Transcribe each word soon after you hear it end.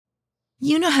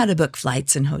You know how to book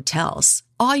flights and hotels.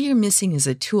 All you're missing is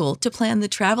a tool to plan the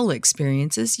travel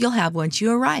experiences you'll have once you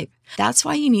arrive. That's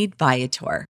why you need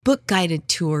Viator. Book guided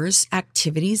tours,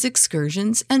 activities,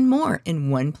 excursions, and more in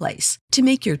one place to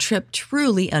make your trip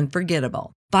truly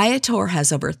unforgettable. Viator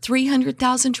has over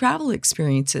 300,000 travel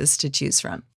experiences to choose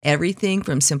from. Everything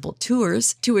from simple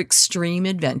tours to extreme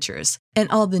adventures and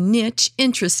all the niche,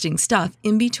 interesting stuff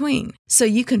in between. So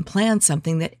you can plan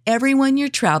something that everyone you're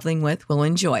traveling with will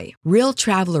enjoy. Real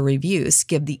traveler reviews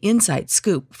give the inside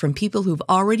scoop from people who've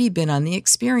already been on the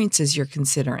experiences you're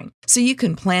considering. So you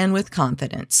can plan with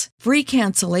confidence. Free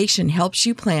cancellation helps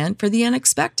you plan for the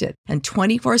unexpected. And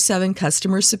 24/7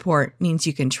 customer support means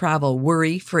you can travel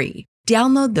worry-free.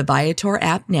 Download the Viator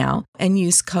app now and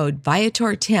use code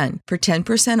Viator10 for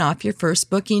 10% off your first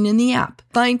booking in the app.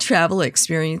 Find travel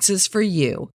experiences for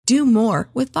you. Do more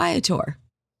with Viator.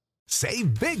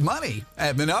 Save big money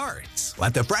at Menards.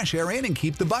 Let the fresh air in and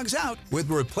keep the bugs out with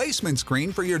replacement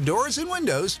screen for your doors and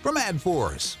windows from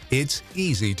AdForce. It's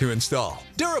easy to install,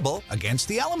 durable against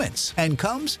the elements, and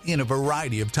comes in a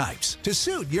variety of types to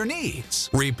suit your needs.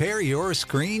 Repair your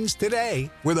screens today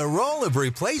with a roll of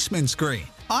replacement screen.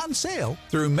 On sale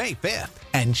through May 5th.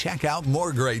 And check out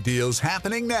more great deals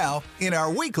happening now in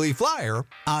our weekly flyer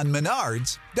on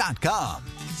Menards.com.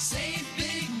 Save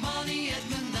big money at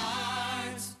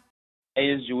Menards.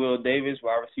 Hey, this is Joel Davis,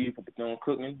 wide receiver for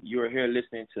Bethune-Cookman. You are here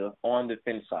listening to On the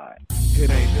Fence Side. It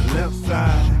ain't the left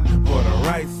side or the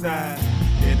right side,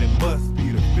 and it must be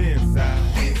the fence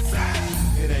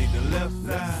side. It ain't the left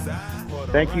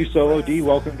side. Thank you, Solo D.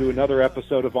 Welcome to another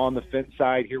episode of On the Fence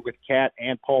Side here with Kat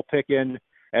and Paul Pickin.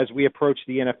 As we approach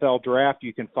the NFL draft,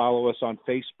 you can follow us on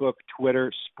Facebook,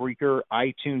 Twitter, Spreaker,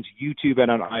 iTunes, YouTube, and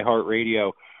on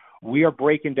iHeartRadio. We are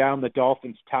breaking down the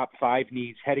Dolphins' top 5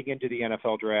 needs heading into the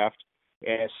NFL draft,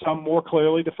 some more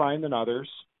clearly defined than others,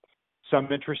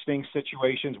 some interesting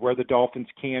situations where the Dolphins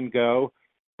can go.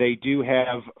 They do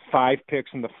have 5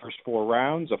 picks in the first 4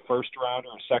 rounds, a first-rounder,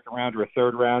 a second-rounder, a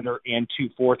third-rounder, and 2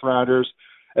 fourth-rounders,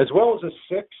 as well as a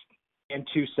 6th and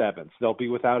 2 sevenths. They'll be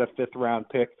without a 5th-round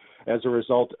pick as a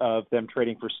result of them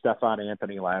trading for Stephon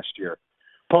Anthony last year.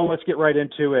 Paul, let's get right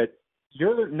into it.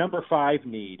 Your number 5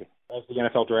 need as the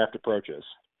NFL draft approaches.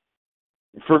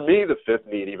 For me, the 5th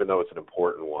need, even though it's an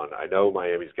important one, I know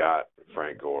Miami's got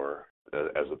Frank Gore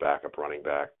as a backup running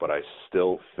back, but I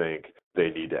still think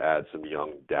they need to add some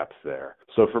young depth there.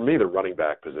 So for me, the running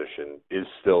back position is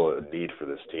still a need for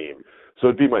this team. So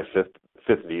it'd be my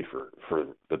fifth need for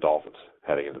the Dolphins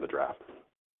heading into the draft.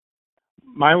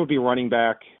 Mine would be running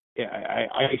back.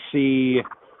 I see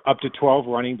up to 12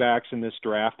 running backs in this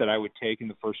draft that I would take in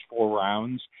the first 4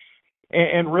 rounds.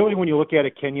 And really, when you look at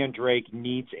it, Kenyon Drake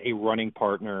needs a running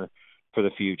partner for the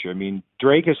future. I mean,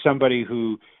 Drake is somebody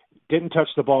who didn't touch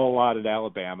the ball a lot at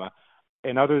Alabama,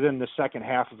 and other than the second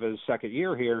half of his second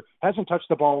year here, hasn't touched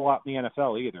the ball a lot in the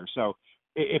NFL either. So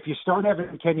if you start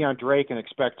having Kenyon Drake and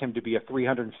expect him to be a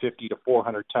 350 to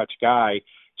 400 touch guy,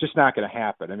 it's just not going to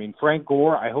happen. I mean, Frank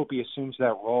Gore, I hope he assumes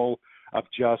that role of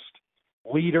just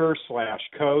leader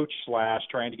 / coach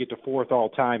 / trying to get to 4th all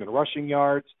time in rushing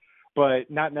yards, but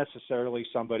not necessarily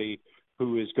somebody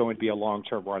who is going to be a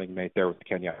long-term running mate there with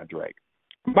Kenyon Drake.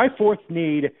 My 4th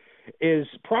need is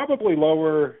probably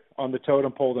lower on the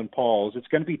totem pole than Paul's. It's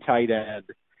going to be tight end.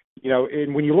 You know,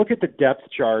 and when you look at the depth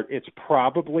chart, it's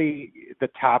probably the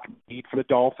top need for the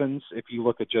Dolphins if you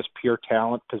look at just pure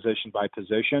talent position by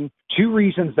position. 2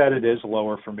 reasons that it is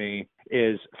lower for me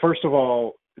is, first of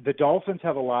all, the Dolphins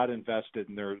have a lot invested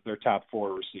in their top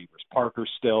 4 receivers, Parker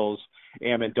Stills,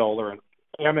 Amendola,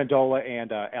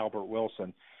 and Albert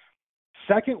Wilson.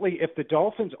 Secondly, if the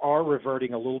Dolphins are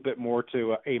reverting a little bit more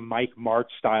to a Mike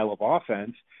Martz style of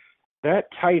offense, that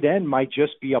tight end might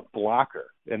just be a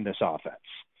blocker in this offense.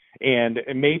 And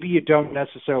maybe you don't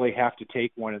necessarily have to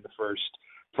take one in the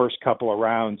first couple of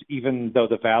rounds, even though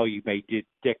the value may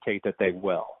dictate that they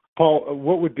will. Paul,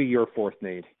 what would be your 4th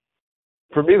need?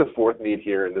 For me, the 4th need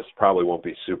here, and this probably won't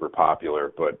be super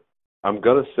popular, but I'm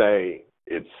going to say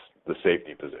it's the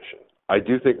safety position. I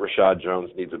do think Rashad Jones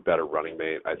needs a better running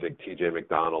mate. I think TJ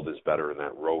McDonald is better in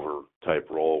that rover-type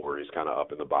role where he's kind of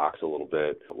up in the box a little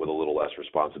bit with a little less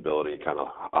responsibility, kind of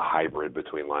a hybrid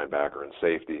between linebacker and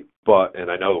safety. And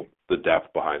I know the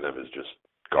depth behind them is just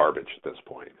garbage at this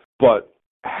point. But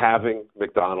having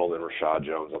McDonald and Rashad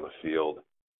Jones on the field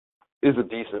is a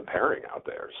decent pairing out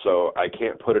there. So I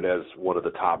can't put it as one of the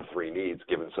top 3 needs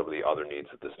given some of the other needs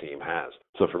that this team has.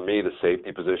 So for me, the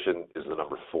safety position is the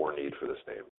number 4 need for this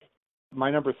team. My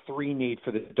number 3 need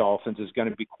for the Dolphins is going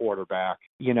to be quarterback.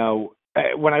 You know,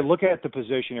 when I look at the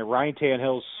position here, Ryan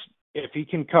Tannehill's, if he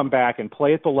can come back and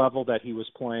play at the level that he was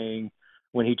playing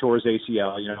when he tore his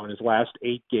ACL. In his last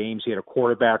 8 games, he had a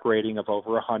quarterback rating of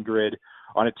over 100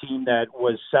 on a team that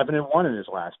was 7-1 in his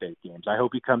last 8 games. I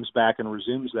hope he comes back and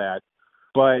resumes that.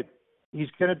 But he's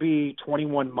going to be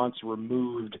 21 months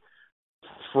removed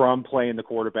from playing the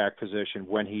quarterback position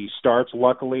when he starts.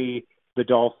 Luckily, the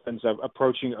Dolphins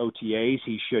approaching OTAs,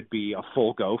 he should be a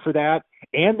full go for that.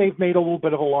 And they've made a little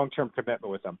bit of a long-term commitment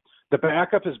with him. The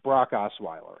backup is Brock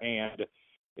Osweiler. And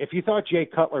if you thought Jay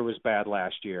Cutler was bad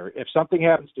last year, if something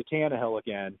happens to Tannehill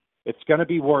again, it's going to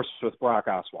be worse with Brock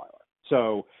Osweiler.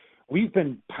 So we've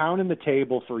been pounding the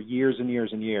table for years and years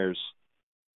and years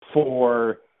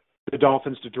for the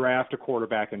Dolphins to draft a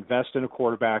quarterback, invest in a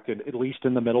quarterback, at least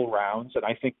in the middle rounds, and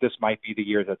I think this might be the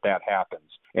year that happens.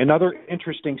 Another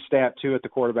interesting stat, too, at the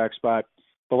quarterback spot,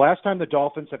 the last time the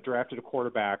Dolphins have drafted a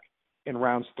quarterback in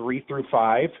rounds 3 through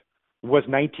 5 was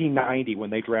 1990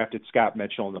 when they drafted Scott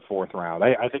Mitchell in the 4th round.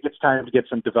 I think it's time to get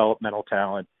some developmental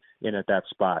talent in at that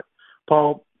spot.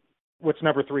 Paul, what's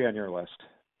number 3 on your list?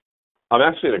 I'm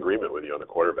actually in agreement with you on the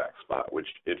quarterback spot, which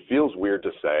it feels weird to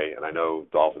say, and I know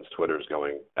Dolphins Twitter is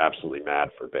going absolutely mad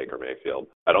for Baker Mayfield.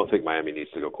 I don't think Miami needs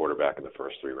to go quarterback in the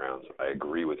first 3 rounds. I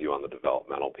agree with you on the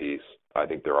developmental piece. I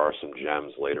think there are some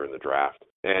gems later in the draft.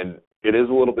 And it is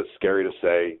a little bit scary to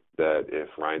say that if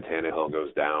Ryan Tannehill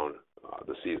goes down,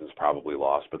 the season's probably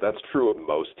lost, but that's true of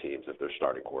most teams if their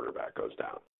starting quarterback goes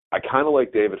down. I kind of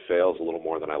like David Fales a little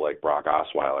more than I like Brock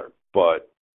Osweiler, but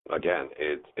again,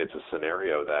 it's a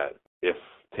scenario that if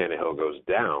Tannehill goes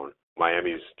down,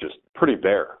 Miami's just pretty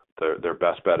bare. Their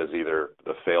best bet is either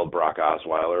the failed Brock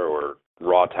Osweiler or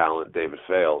raw talent David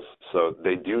Fales. So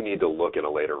they do need to look in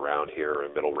a later round here or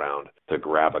a middle round to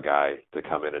grab a guy to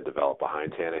come in and develop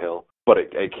behind Tannehill. But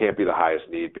it can't be the highest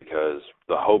need because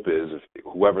the hope is if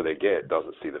whoever they get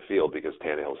doesn't see the field because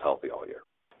Tannehill's healthy all year.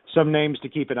 Some names to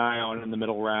keep an eye on in the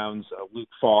middle rounds, Luke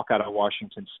Falk out of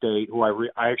Washington State, who I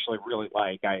actually really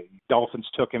like. Dolphins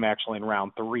took him actually in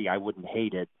round 3. I wouldn't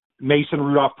hate it. Mason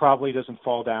Rudolph probably doesn't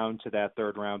fall down to that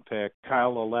 3rd-round pick.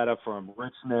 Kyle Laletta from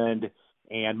Richmond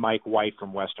and Mike White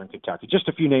from Western Kentucky. Just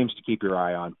a few names to keep your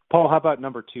eye on. Paul, how about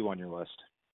number 2 on your list?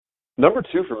 Number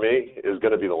 2 for me is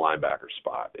going to be the linebacker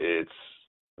spot.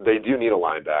 They do need a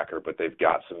linebacker, but they've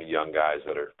got some young guys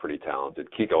that are pretty talented.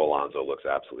 Kiko Alonso looks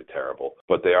absolutely terrible,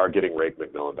 but they are getting Rake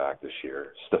McMillan back this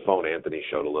year. Stephone Anthony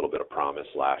showed a little bit of promise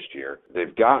last year.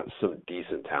 They've got some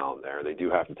decent talent there. They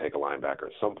do have to take a linebacker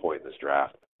at some point in this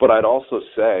draft. But I'd also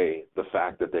say the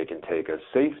fact that they can take a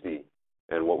safety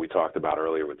and what we talked about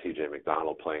earlier with T.J.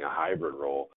 McDonald playing a hybrid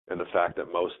role, and the fact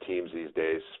that most teams these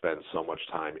days spend so much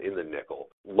time in the nickel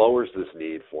lowers this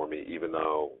need for me, even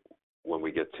though when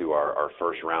we get to our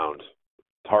first round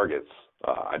targets,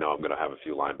 I know I'm going to have a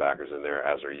few linebackers in there,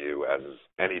 as are you, as is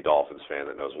any Dolphins fan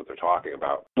that knows what they're talking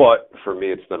about. But for me,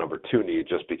 it's the number 2 need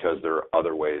just because there are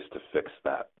other ways to fix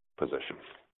that position.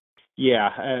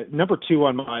 Yeah, number 2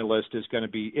 on my list is going to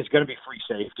be free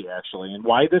safety, actually. And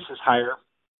why this is higher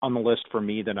on the list for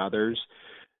me than others,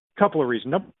 a couple of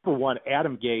reasons. Number 1,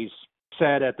 Adam Gase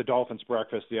said at the Dolphins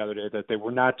breakfast the other day that they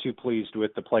were not too pleased with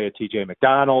the play of T.J.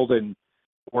 McDonald and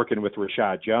working with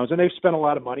Rashad Jones, and they've spent a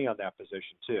lot of money on that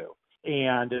position too.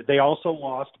 And they also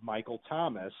lost Michael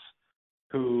Thomas,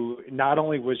 who not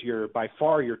only was by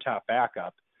far your top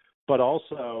backup, but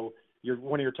also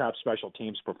one of your top special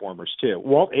teams performers too.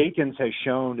 Walt Aikens has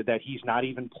shown that he's not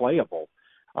even playable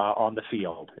on the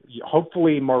field.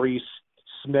 Hopefully Maurice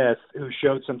Smith, who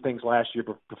showed some things last year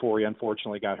before he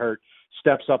unfortunately got hurt,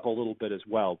 steps up a little bit as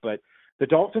well. But the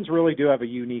Dolphins really do have a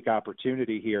unique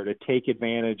opportunity here to take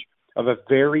advantage of a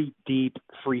very deep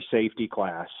free safety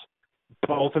class,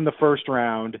 both in the first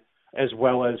round as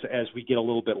well as we get a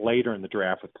little bit later in the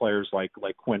draft with players like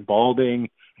Quinn Balding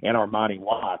and Armani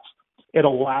Watts. It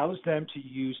allows them to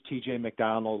use T.J.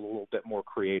 McDonald a little bit more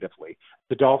creatively.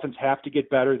 The Dolphins have to get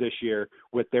better this year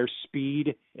with their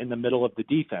speed in the middle of the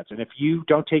defense. And if you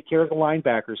don't take care of the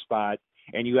linebacker spot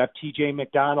and you have T.J.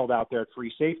 McDonald out there at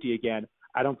free safety again,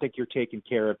 I don't think you're taking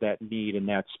care of that need and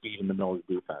that speed in the middle of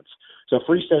the defense. So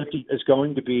free safety is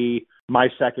going to be my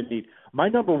second need. My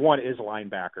number 1 is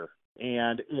linebacker.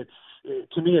 And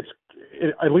to me,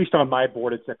 at least on my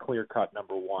board, it's a clear-cut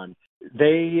number 1.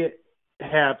 They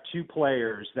have 2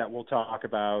 players that we'll talk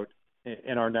about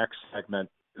in our next segment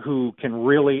who can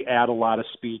really add a lot of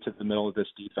speed to the middle of this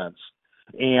defense.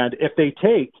 And if they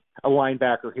take a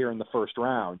linebacker here in the first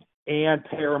round and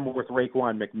pair him with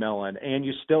Raekwon McMillan, and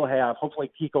you still have,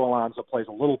 hopefully Kiko Alonso plays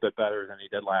a little bit better than he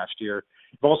did last year.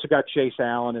 You've also got Chase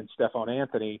Allen and Stephone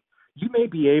Anthony. You may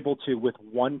be able to, with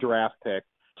 1 draft pick,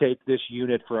 take this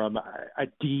unit from a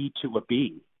D to a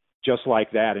B, just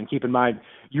like that. And keep in mind,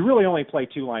 you really only play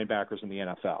 2 linebackers in the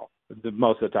NFL.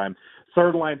 most of the time.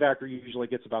 Third linebacker usually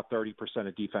gets about 30%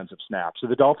 of defensive snaps. So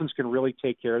the Dolphins can really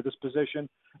take care of this position,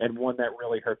 and one that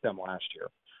really hurt them last year.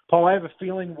 Paul, I have a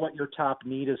feeling what your top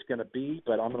need is going to be,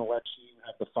 but I'm going to let you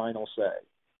have the final say.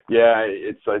 Yeah,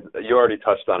 you already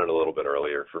touched on it a little bit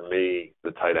earlier. For me,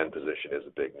 the tight end position is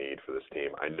a big need for this team.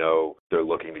 I know they're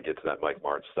looking to get to that Mike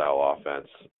Martz-style offense,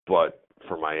 but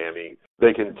for Miami,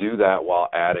 they can do that while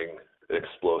adding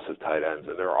explosive tight ends,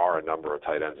 and there are a number of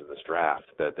tight ends in this draft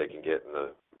that they can get in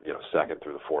the second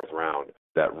through the fourth round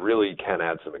that really can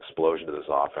add some explosion to this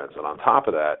offense. And on top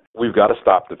of that, we've got to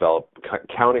stop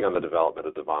counting on the development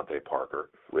of Devontae Parker.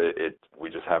 We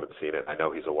just haven't seen it. I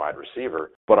know he's a wide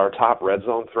receiver, but our top red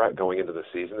zone threat going into the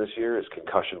season this year is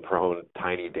concussion-prone,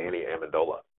 tiny Danny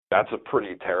Amendola. That's a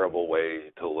pretty terrible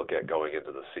way to look at going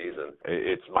into the season.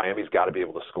 Miami's got to be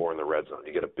able to score in the red zone.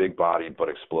 You get a big-bodied but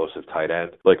explosive tight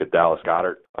end like a Dallas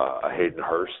Goedert, a Hayden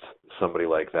Hurst, somebody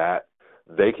like that.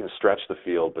 They can stretch the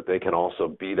field, but they can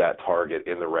also be that target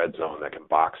in the red zone that can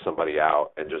box somebody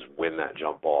out and just win that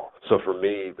jump ball. So for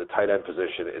me, the tight end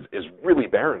position is really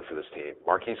barren for this team.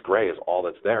 Marquise Gray is all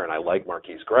that's there, and I like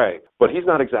Marquise Gray, but he's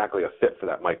not exactly a fit for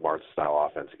that Mike Martz-style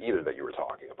offense either that you were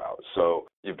talking about. So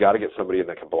you've got to get somebody in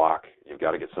that can block. You've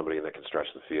got to get somebody in that can stretch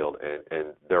the field,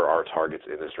 and there are targets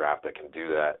in this draft that can do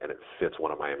that, and it fits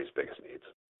one of Miami's biggest needs.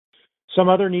 Some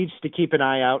other needs to keep an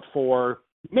eye out for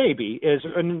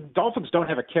and Dolphins don't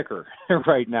have a kicker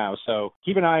right now, so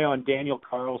keep an eye on Daniel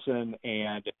Carlson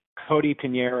and Cody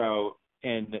Pinheiro,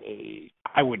 and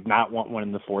I would not want one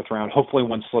in the fourth round. Hopefully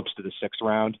one slips to the sixth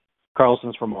round.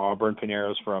 Carlson's from Auburn,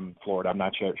 Pinheiro's from Florida. I'm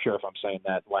not sure if I'm saying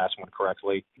that last one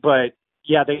correctly. But,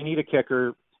 yeah, they need a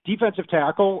kicker. Defensive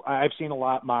tackle, I've seen a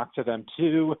lot mocked to them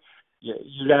too.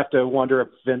 You'd have to wonder if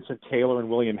Vincent Taylor and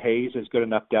William Hayes is good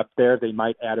enough depth there. They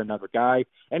might add another guy.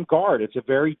 And guard, it's a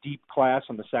very deep class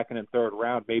in the second and third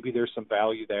round. Maybe there's some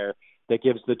value there that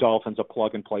gives the Dolphins a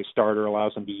plug-and-play starter,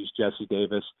 allows them to use Jesse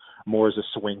Davis more as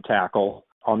a swing tackle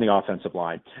on the offensive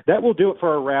line. That will do it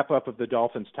for a wrap-up of the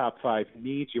Dolphins' top 5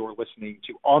 needs. You are listening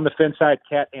to On the Fin Side,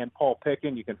 Cat and Paul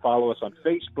Pickin. You can follow us on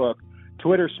Facebook,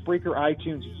 Twitter, Spreaker,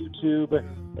 iTunes, YouTube,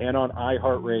 and on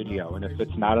iHeartRadio. And if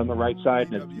it's not on the right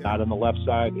side and it's not on the left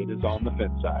side, it is on the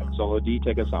Fin side. Solo D,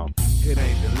 take us home. It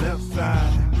ain't the left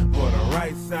side or the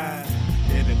right side,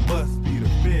 and it must be the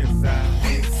Fin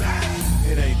side.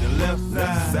 Inside. It ain't the left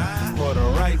side or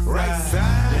the right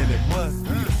side, and it must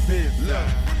be the Fin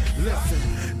side.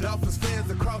 Listen, Dolphins fans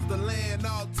across the land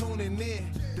all tuning in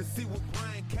to see what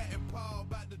Brian, Cat, and Paul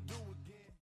about